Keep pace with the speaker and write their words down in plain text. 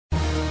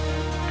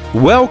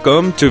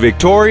Welcome to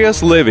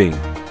Victorious Living.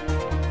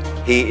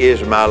 He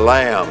is my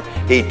lamb.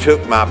 He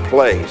took my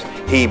place.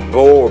 He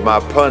bore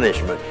my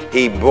punishment.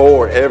 He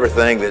bore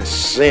everything that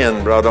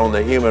sin brought on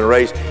the human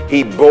race.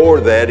 He bore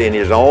that in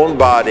his own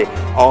body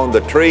on the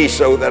tree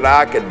so that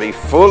I could be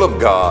full of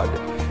God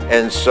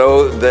and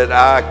so that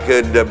I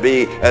could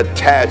be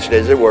attached,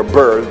 as it were,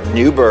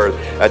 new birth,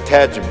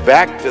 attached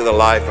back to the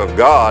life of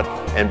God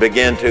and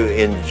begin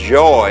to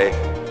enjoy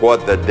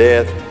what the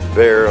death,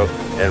 burial,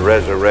 and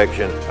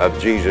resurrection of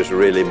Jesus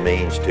really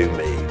means to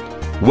me.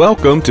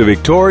 Welcome to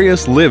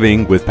Victorious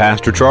Living with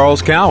Pastor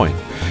Charles Cowan.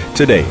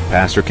 Today,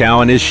 Pastor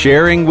Cowan is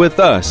sharing with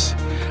us,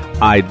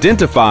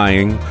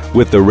 identifying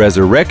with the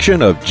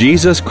resurrection of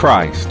Jesus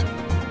Christ.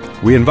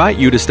 We invite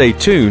you to stay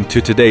tuned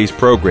to today's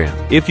program.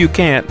 If you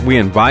can't, we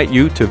invite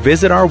you to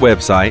visit our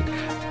website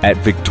at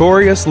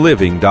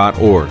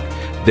victoriousliving.org.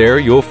 There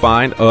you'll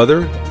find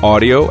other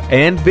audio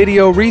and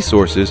video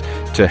resources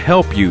to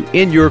help you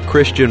in your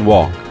Christian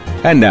walk.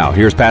 And now,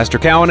 here's Pastor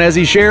Cowan as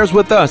he shares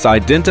with us,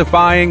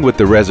 identifying with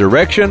the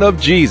resurrection of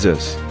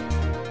Jesus.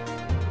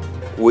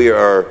 We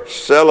are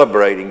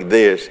celebrating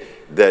this,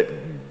 that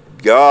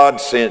God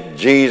sent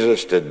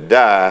Jesus to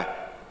die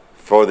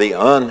for the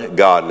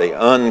ungodly,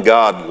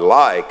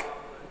 ungodlike.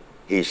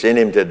 He sent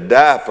him to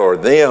die for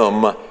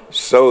them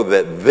so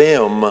that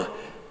them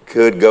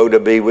could go to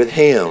be with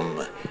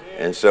him.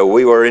 And so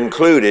we were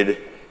included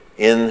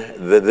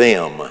in the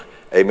them.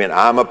 Amen.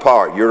 I'm a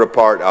part, you're a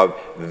part of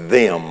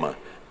them.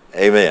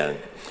 Amen.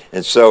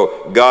 And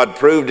so God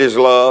proved his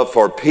love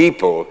for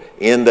people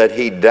in that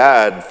he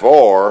died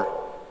for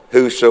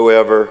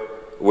whosoever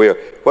will.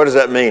 What does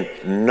that mean?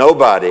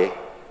 Nobody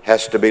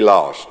has to be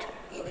lost.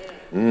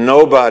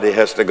 Nobody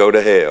has to go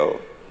to hell.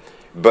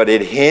 But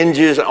it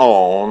hinges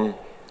on,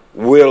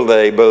 will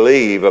they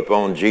believe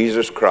upon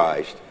Jesus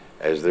Christ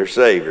as their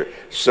Savior?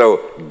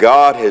 So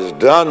God has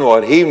done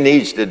what he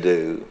needs to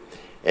do,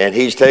 and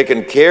he's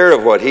taken care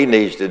of what he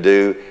needs to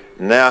do.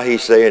 Now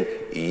he's saying,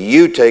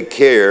 you take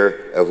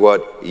care of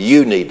what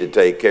you need to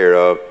take care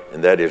of,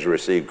 and that is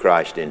receive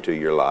Christ into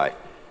your life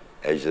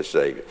as the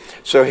Savior.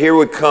 So here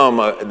we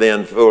come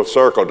then full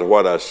circle to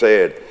what I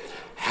said.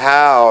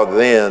 How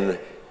then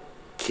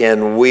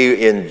can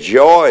we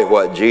enjoy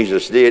what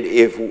Jesus did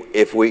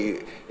if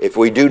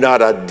we do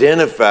not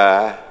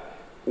identify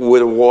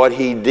with what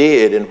he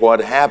did and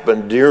what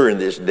happened during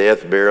this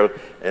death, burial,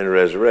 and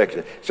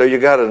resurrection? So you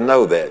got to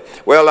know that.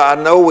 Well, I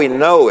know we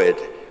know it,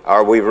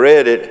 or we've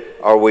read it,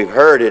 or we've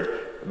heard it,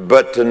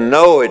 but to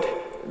know it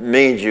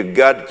means you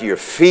got your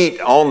feet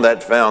on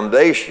that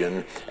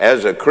foundation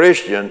as a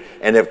Christian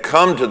and have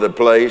come to the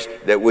place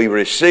that we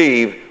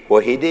receive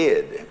what he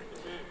did.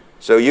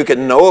 So you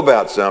can know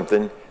about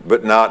something,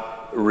 but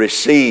not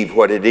receive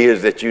what it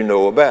is that you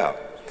know about.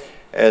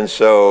 And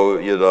so,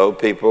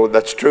 people,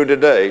 that's true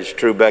today. It's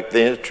true back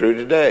then, it's true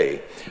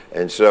today.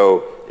 And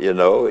so,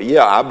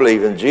 I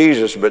believe in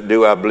Jesus, but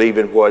do I believe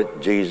in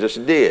what Jesus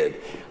did?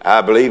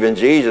 I believe in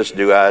Jesus.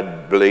 Do I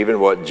believe in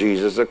what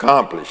Jesus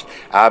accomplished?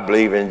 I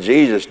believe in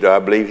Jesus. Do I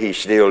believe he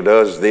still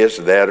does this,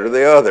 that, or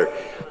the other?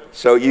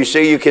 So you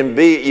see, you can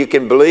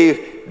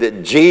believe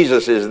that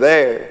Jesus is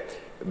there,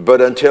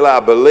 but until I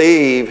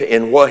believe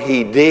in what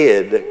he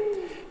did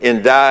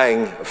in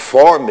dying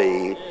for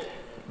me,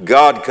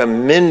 God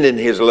commending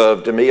his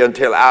love to me,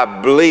 until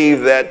I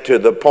believe that to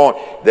the point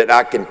that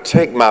I can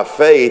take my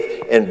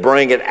faith and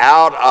bring it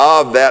out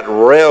of that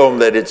realm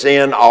that it's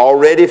in,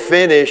 already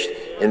finished,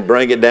 and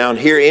bring it down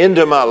here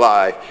into my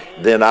life,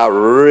 then I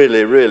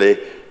really, really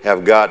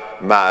have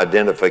got my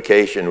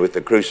identification with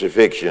the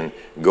crucifixion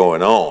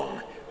going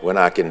on when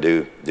I can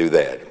do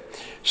that.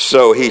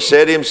 So he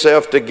set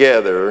himself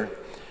together,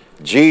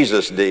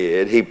 Jesus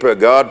did.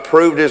 God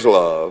proved his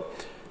love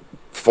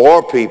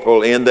for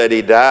people in that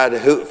he died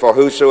for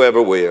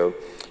whosoever will.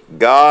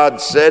 God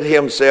set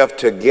himself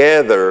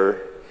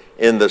together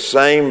in the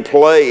same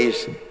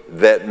place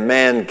that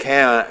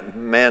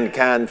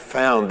mankind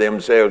found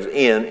themselves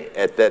in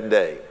at that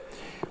day.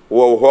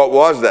 Well, what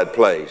was that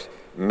place?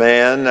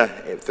 Man,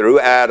 through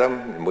Adam,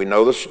 and we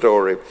know the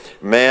story,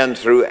 man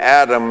through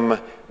Adam,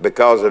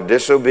 because of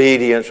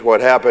disobedience, what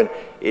happened?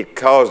 It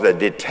caused a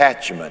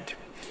detachment.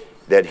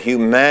 That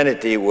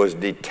humanity was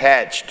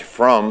detached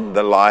from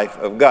the life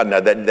of God.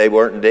 Now, that they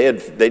weren't dead,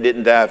 they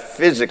didn't die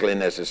physically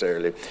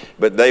necessarily,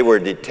 but they were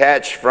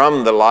detached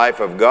from the life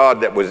of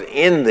God that was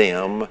in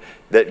them,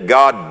 that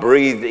God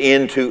breathed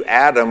into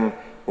Adam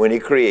when he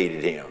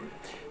created him.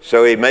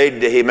 So he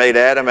made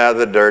Adam out of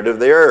the dirt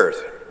of the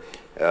earth.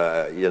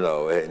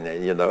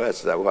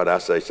 That's what I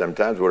say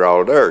sometimes. We're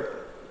all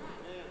dirt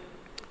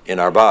in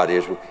our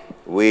bodies.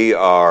 We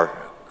are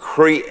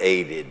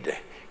created.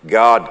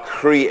 God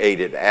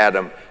created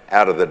Adam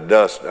out of the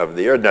dust of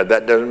the earth. Now,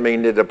 that doesn't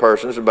mean that the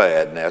person's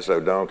bad now, so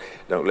don't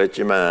let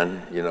your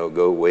mind,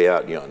 go way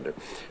out yonder.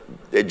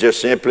 It just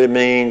simply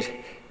means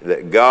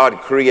that God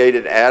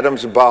created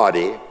Adam's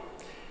body,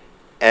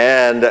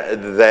 and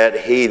that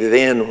he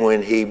then,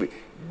 when he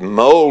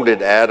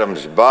molded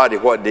Adam's body,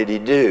 what did he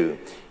do?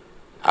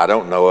 I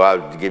don't know.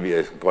 I'll give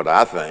you what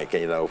I think,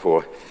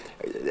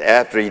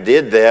 after he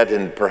did that,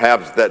 and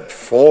perhaps that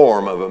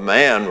form of a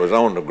man was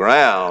on the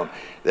ground,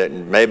 that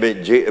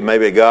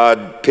maybe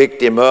God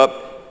picked him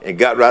up and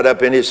got right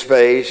up in his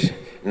face,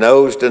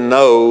 nose to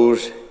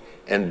nose,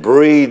 and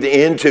breathed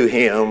into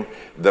him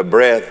the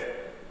breath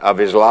of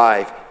his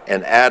life,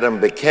 and Adam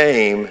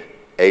became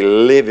a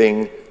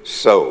living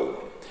soul.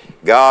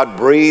 God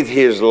breathed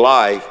his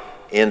life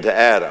into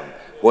Adam.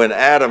 When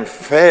Adam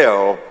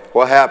fell,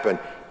 what happened?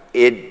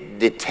 It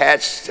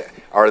detached,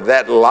 or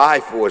that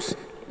life was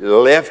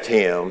left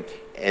him,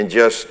 and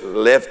just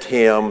left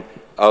him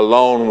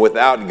alone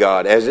without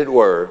God, as it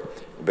were,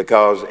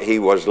 because he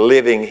was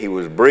living, he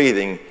was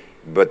breathing,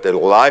 but the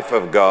life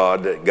of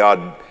God that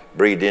God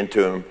breathed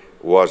into him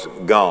was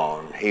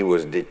gone. He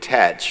was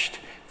detached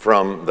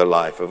from the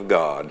life of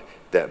God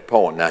at that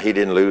point. Now, he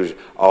didn't lose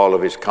all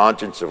of his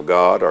conscience of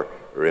God or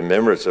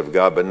remembrance of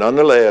God, but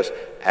nonetheless,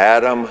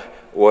 Adam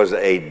was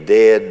a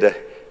dead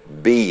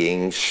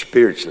being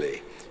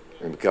spiritually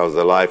because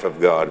the life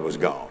of God was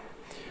gone.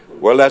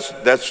 Well,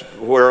 that's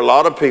where a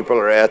lot of people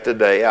are at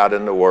today out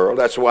in the world.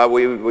 That's why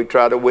we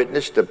try to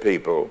witness to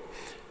people,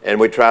 and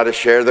we try to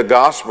share the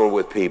gospel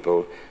with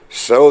people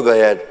so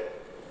that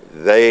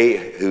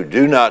they who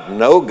do not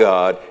know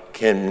God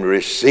can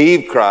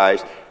receive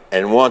Christ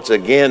and once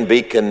again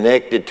be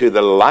connected to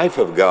the life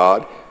of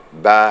God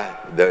by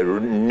the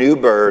new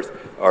birth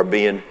or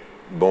being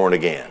born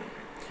again.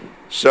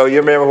 So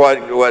you remember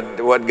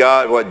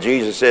what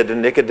Jesus said to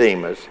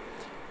Nicodemus.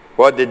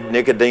 What did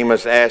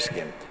Nicodemus ask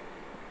him?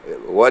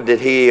 What did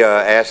he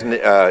ask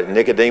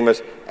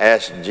Nicodemus?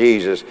 Asked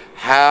Jesus,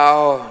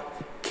 how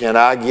can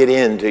I get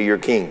into your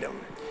kingdom?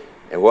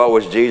 And what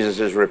was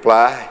Jesus'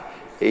 reply?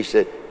 He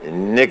said,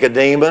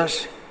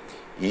 Nicodemus,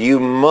 you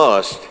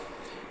must.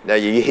 Now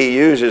he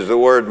uses the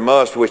word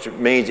must, which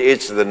means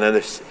it's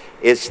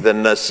the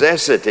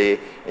necessity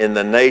in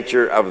the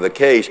nature of the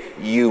case.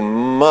 You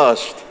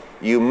must,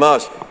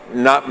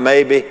 not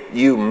maybe,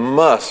 you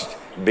must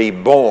be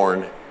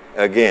born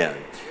again.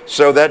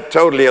 So that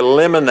totally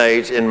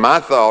eliminates, in my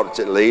thoughts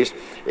at least,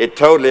 it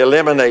totally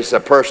eliminates a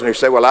person who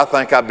say, well, I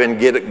think I've been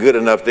good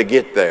enough to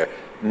get there.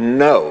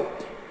 No,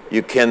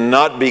 you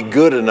cannot be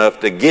good enough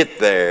to get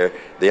there.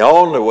 The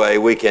only way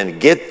we can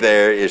get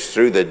there is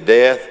through the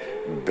death,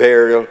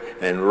 burial,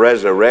 and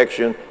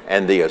resurrection,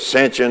 and the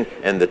ascension,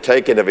 and the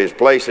taking of his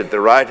place at the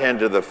right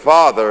hand of the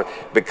Father,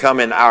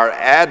 becoming our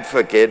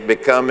advocate,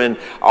 becoming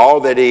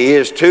all that he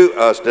is to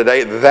us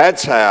today.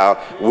 That's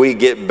how we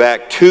get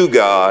back to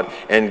God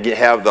and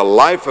have the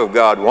life of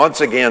God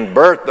once again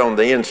birthed on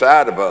the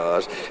inside of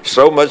us,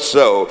 so much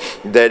so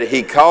that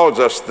he calls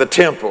us the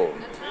temple.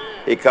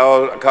 He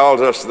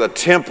calls us the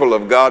temple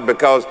of God,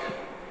 because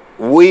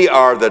we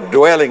are the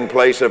dwelling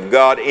place of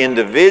God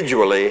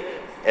individually.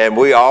 And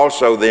we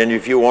also then,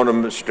 if you want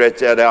to stretch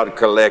that out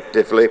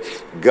collectively,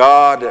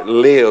 God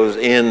lives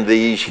in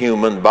these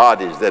human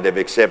bodies that have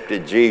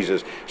accepted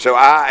Jesus. So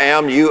I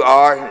am, you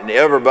are, and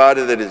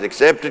everybody that has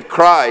accepted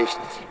Christ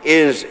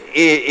is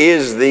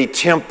the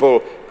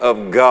temple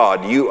of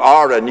God. You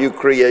are a new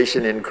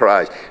creation in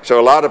Christ. So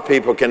a lot of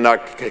people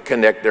cannot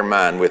connect their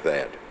mind with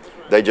that.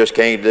 They just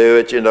can't do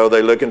it. You know,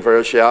 they're looking for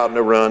a shout and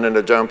a run and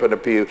a jump and a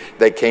pew.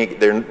 They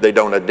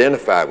don't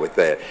identify with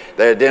that.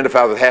 They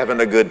identify with having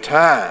a good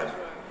time.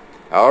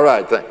 All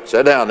right,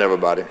 sit down,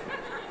 everybody.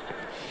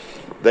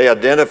 They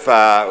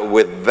identify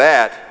with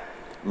that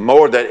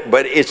more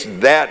but it's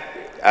that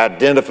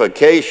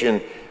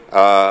identification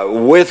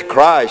with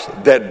Christ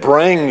that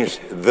brings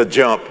the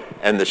jump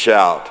and the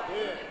shout.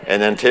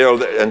 And until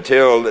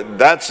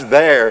that's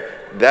there,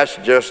 that's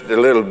just a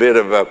little bit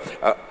of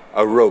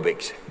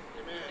aerobics.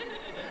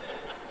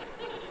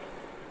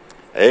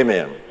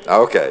 Amen.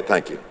 Okay,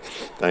 thank you.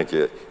 Thank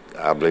you.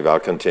 I believe I'll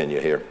continue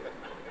here.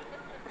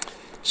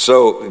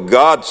 So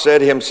God set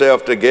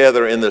himself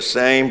together in the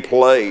same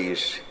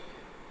place,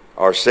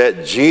 or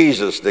set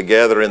Jesus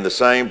together in the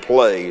same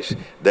place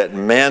that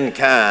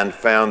mankind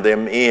found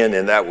them in,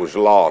 and that was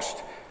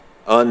lost,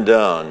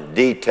 undone,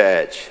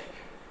 detached,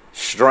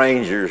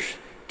 strangers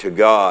to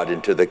God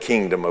and to the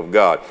kingdom of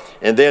God.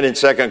 And then in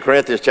 2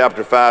 Corinthians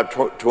chapter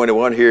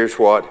 5:21, here's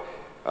what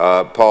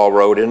Paul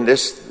wrote in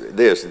this.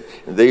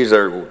 These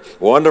are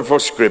wonderful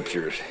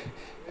scriptures.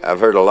 I've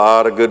heard a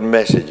lot of good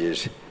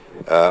messages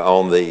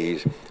on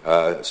these,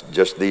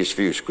 just these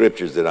few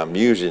scriptures that I'm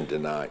using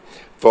tonight.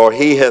 For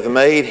he hath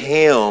made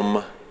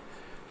him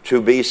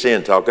to be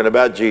sin. Talking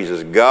about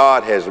Jesus.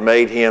 God has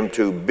made him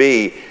to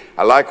be,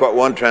 I like what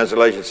one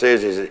translation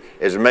says,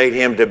 is made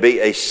him to be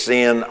a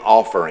sin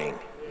offering.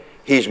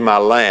 He's my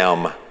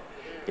lamb.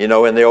 You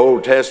know, in the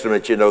Old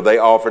Testament, you know, they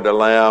offered a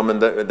lamb,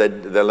 and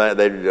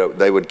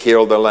they would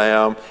kill the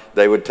lamb.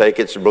 They would take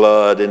its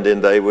blood, and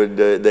then they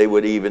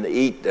would even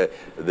eat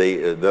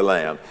the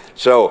lamb.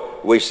 So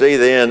we see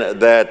then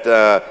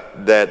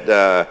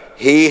that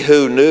he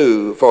who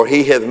knew, for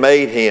he hath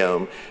made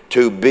him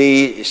to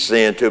be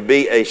sin, to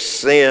be a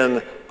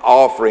sin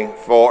offering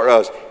for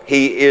us.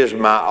 He is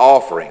my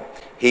offering.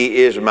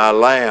 He is my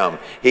lamb.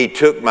 He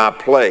took my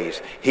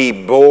place. He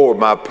bore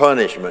my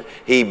punishment.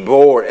 He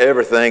bore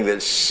everything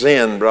that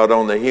sin brought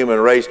on the human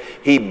race.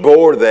 He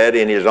bore that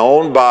in his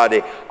own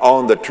body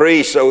on the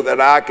tree so that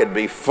I could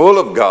be full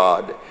of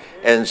God,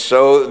 and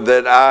so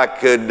that I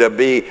could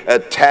be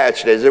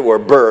attached, as it were,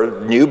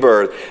 new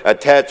birth,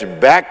 attached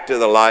back to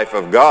the life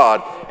of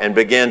God and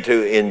begin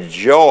to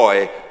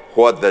enjoy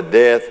what the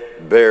death,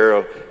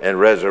 burial, and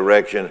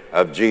resurrection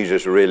of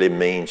Jesus really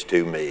means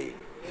to me.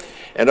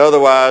 And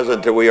otherwise,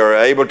 until we are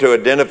able to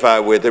identify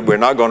with it, we're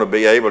not going to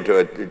be able to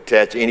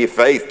attach any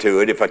faith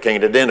to it if I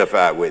can't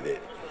identify with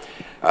it.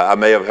 I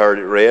may have heard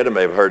it read, I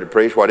may have heard it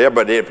preached,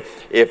 whatever, but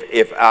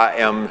if I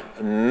am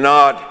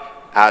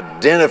not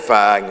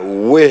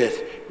identifying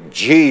with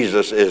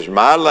Jesus as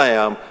my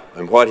lamb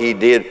and what he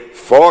did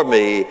for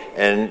me,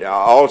 and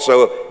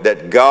also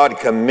that God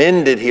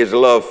commended his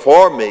love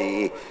for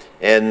me,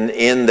 and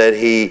in that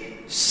he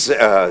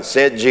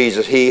sent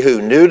Jesus, he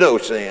who knew no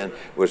sin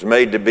was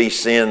made to be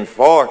sin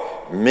for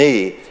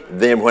me,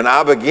 then when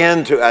I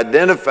begin to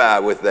identify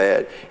with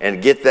that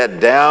and get that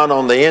down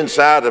on the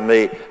inside of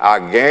me, I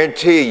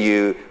guarantee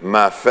you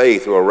my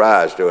faith will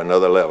rise to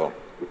another level.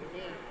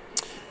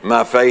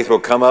 My faith will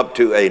come up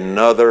to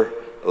another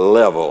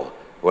level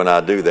when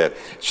I do that.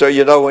 So,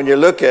 when you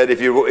look at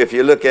it, if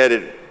you look at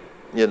it,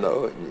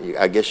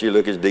 I guess you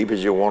look as deep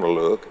as you want to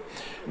look.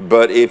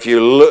 But if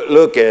you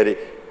look at it,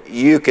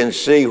 you can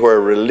see where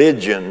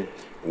religion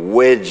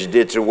wedged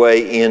its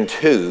way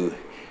into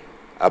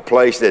a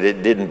place that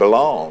it didn't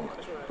belong.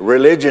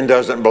 Religion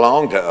doesn't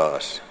belong to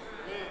us.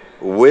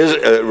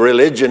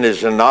 Religion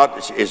is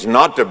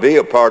not to be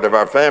a part of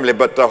our family,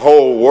 but the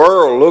whole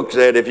world looks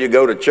at, if you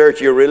go to church,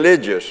 you're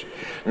religious.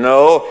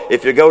 No,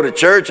 if you go to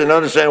church and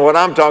understand what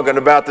I'm talking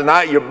about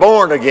tonight, you're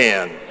born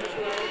again.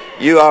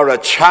 You are a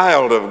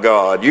child of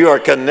God. You are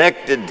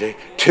connected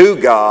to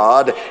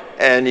God,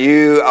 and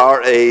you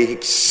are a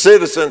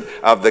citizen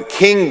of the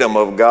kingdom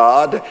of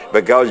God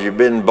because you've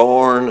been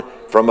born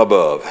from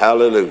above.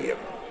 Hallelujah.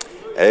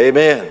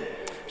 Amen.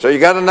 So you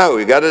got to know,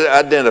 you got to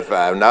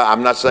identify. Now,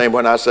 I'm not saying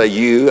when I say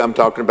you, I'm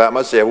talking about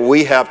myself.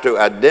 We have to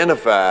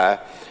identify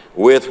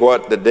with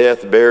what the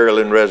death, burial,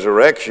 and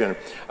resurrection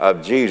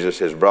of Jesus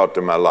has brought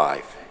to my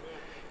life.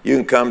 You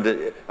can come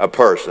to a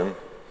person,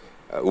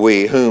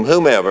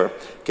 whomever,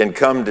 can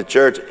come to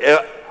church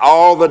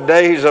all the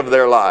days of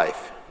their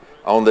life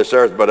on this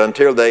earth, but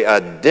until they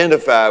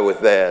identify with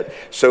that,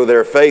 so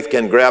their faith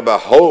can grab a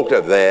hold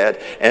of that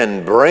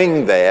and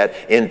bring that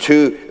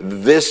into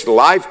this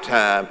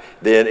lifetime,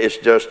 then it's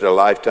just a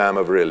lifetime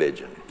of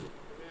religion.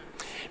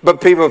 But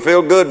people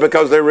feel good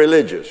because they're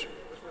religious.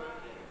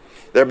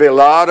 There'll be a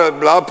lot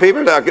of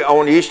people that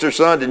on Easter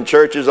Sunday in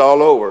churches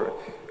all over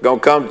going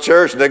to come to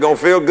church and they're going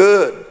to feel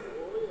good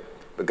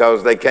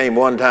because they came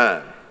one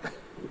time.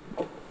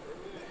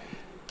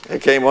 They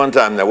came one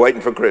time and they're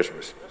waiting for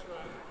Christmas.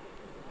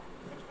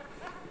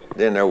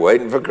 Then they're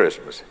waiting for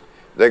Christmas.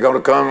 They're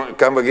going to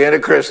come again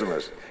at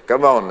Christmas.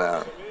 Come on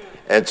now.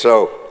 And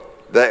so,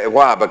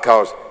 why?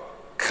 Because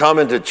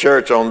coming to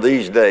church on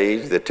these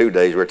days, the 2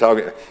 days we're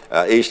talking,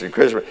 Easter and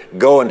Christmas,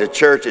 going to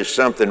church is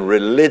something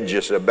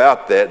religious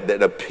about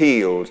that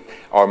appeals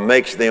or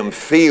makes them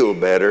feel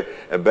better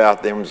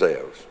about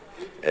themselves.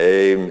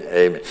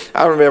 Amen.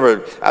 I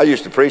remember I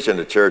used to preach in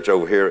the church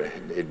over here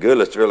at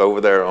Goodlettsville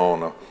over there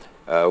on,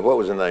 what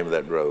was the name of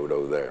that road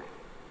over there?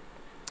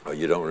 Oh,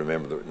 you don't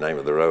remember the name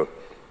of the road?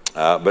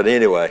 But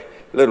anyway,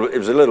 it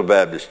was a little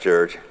Baptist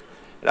church.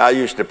 And I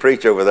used to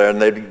preach over there,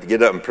 and they'd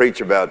get up and preach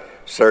about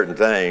certain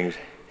things,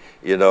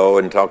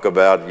 and talk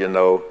about,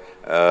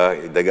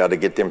 they got to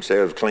get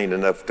themselves clean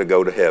enough to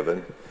go to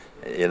heaven,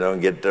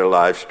 and get their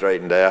life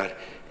straightened out.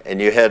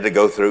 And you had to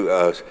go through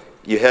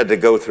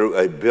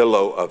a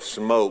billow of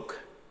smoke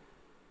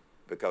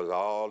because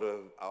all the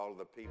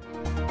people.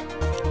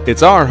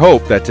 It's our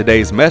hope that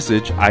today's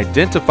message,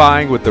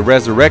 identifying with the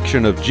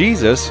resurrection of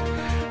Jesus,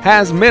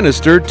 has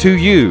ministered to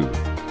you.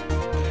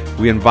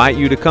 We invite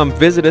you to come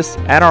visit us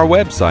at our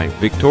website,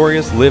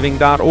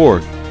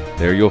 victoriousliving.org.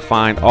 There you'll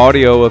find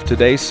audio of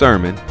today's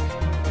sermon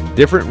and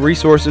different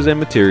resources and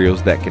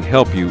materials that can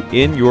help you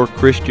in your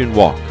Christian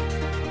walk.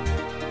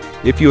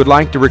 If you would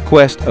like to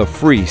request a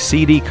free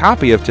CD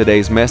copy of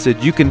today's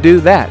message, you can do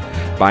that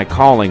by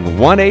calling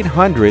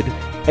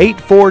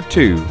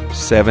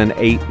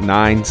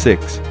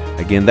 1-800-842-7896.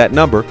 Again, that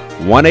number,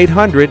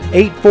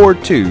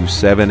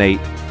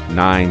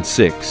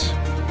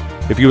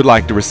 1-800-842-7896. If you would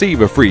like to receive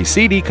a free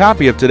CD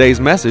copy of today's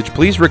message,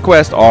 please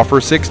request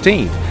Offer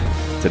 16.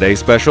 Today's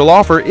special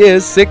offer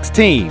is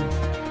 16.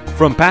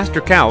 From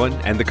Pastor Cowan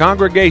and the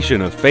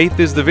congregation of Faith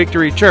is the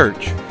Victory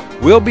Church,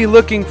 we'll be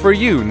looking for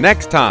you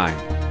next time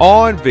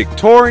on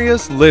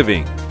Victorious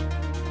Living.